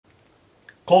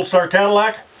Cold start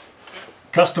Cadillac,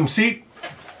 custom seat.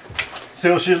 See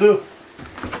what she'll do.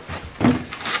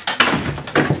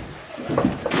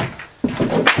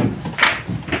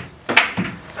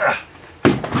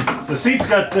 The seats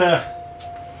got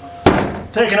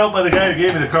taken out by the guy who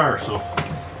gave me the car, so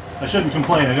I shouldn't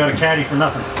complain. I got a caddy for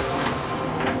nothing.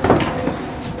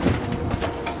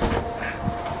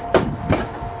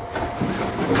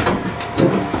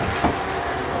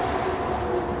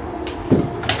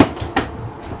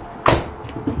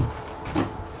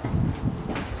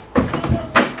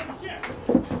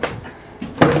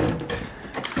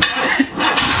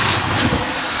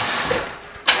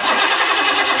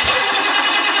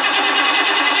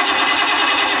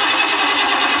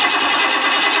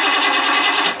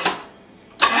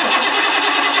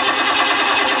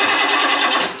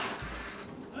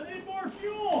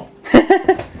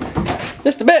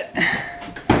 Just a bit.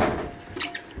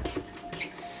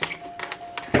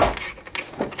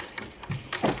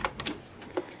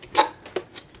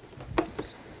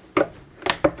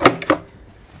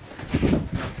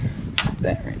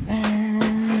 That right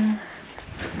there.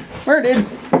 Where did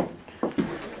the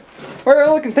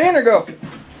little container go?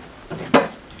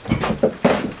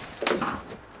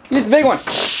 Use the big one.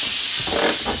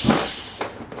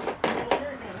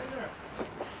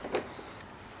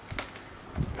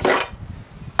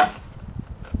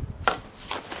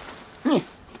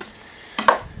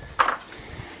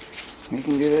 We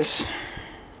can do this.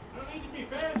 Don't need to be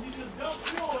fancy, just dump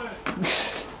fuel in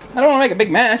it. I don't want to make a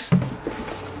big mess.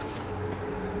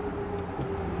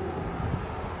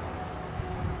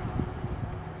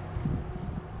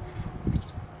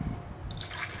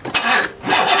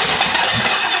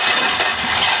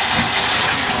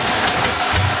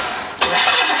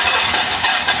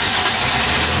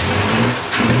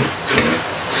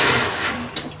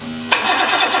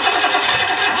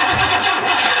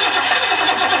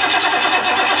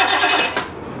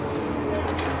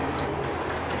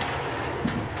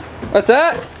 What's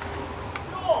that?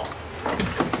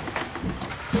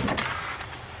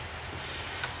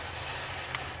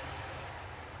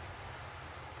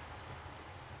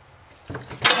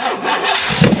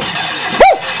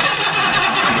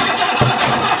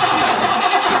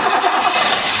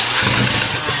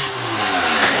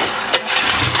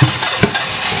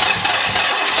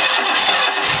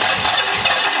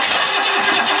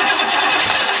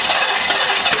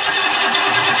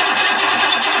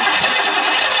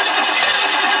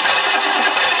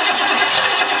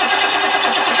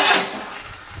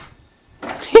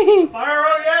 Fire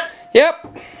out yet? Yep.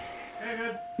 Okay,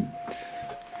 good.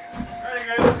 Very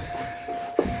good.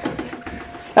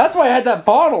 That's why I had that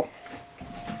bottle.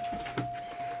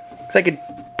 Because I could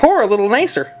pour a little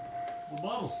nicer. The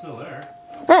bottle's still there.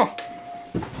 Oh.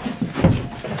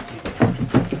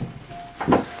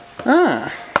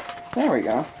 Ah. There we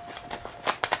go.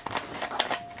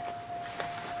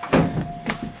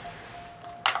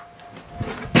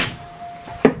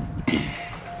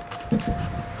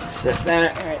 Set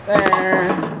that right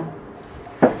there.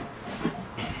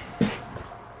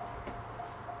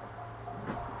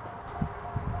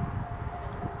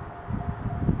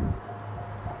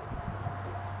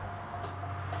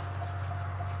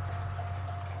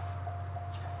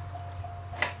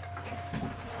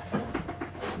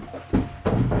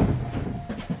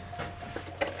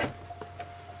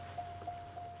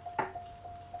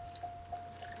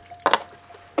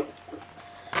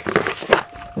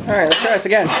 Alright, let's try this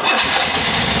again. I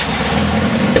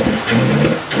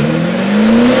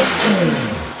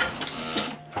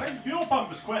think the fuel pump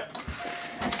was quit.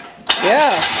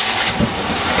 Yeah.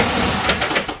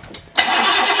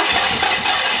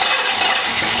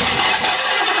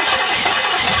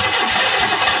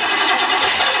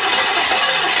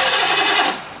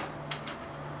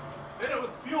 Hit it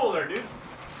with the fuel there, dude.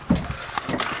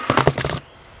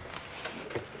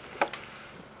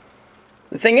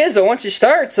 The thing is, though, once you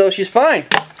start, so she's fine.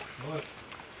 Well,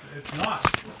 it's not.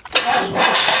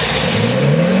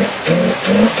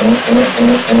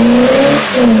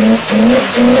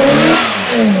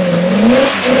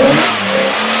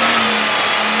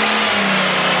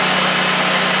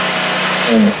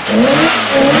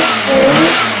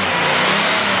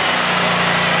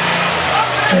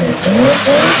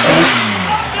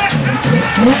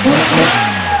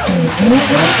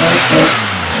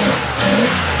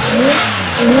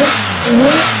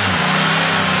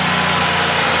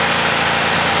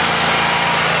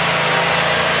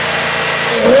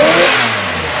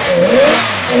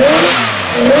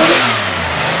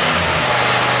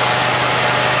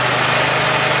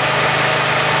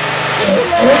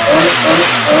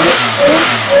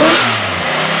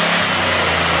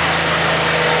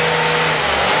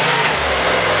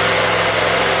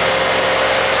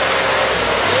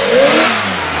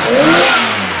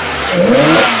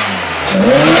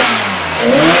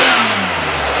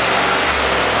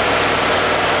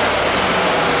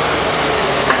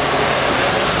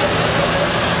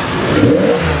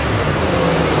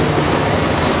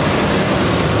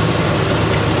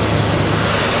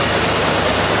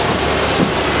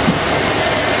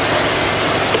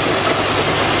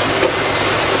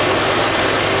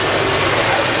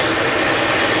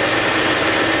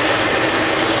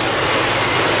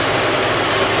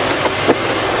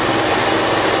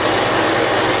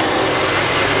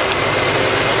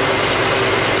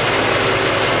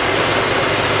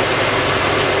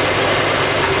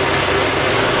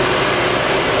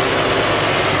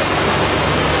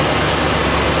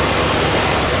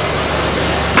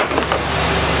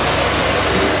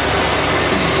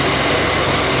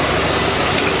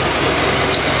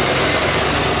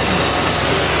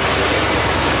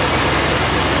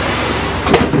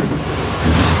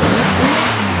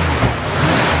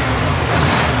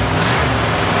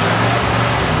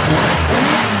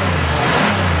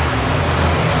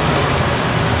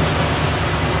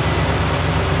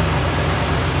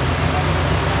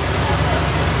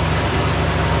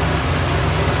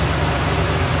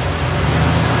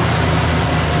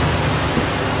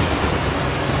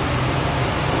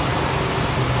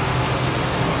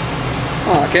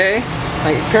 Okay.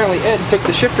 Apparently Ed took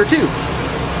the shifter too.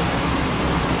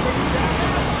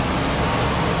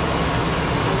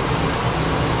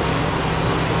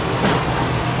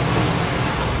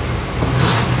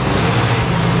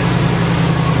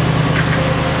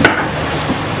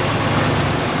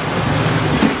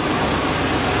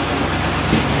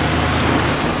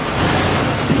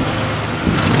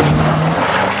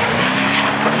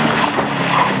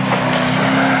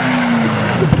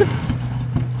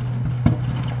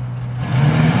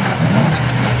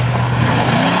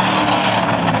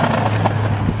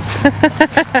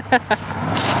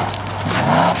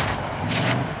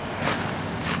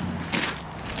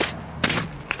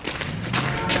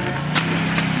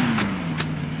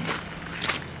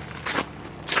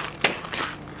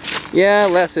 Yeah,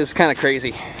 Les is kind of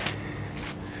crazy.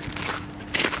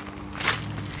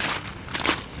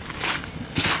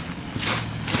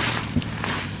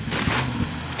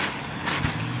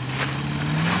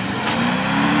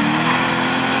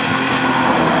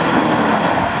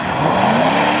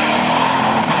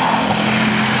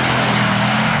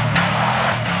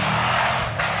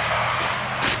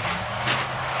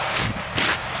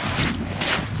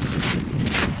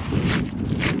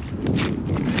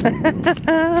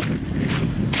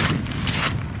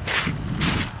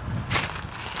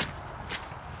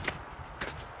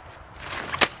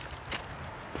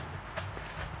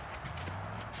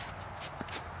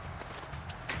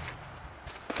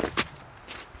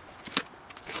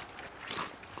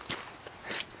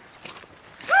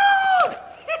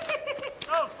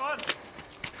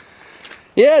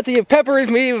 Yeah, till you peppered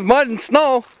me with mud and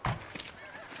snow.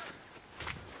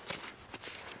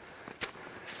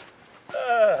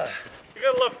 You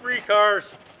gotta love free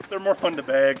cars. They're more fun to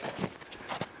bag.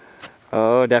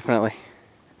 Oh, definitely.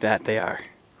 That they are.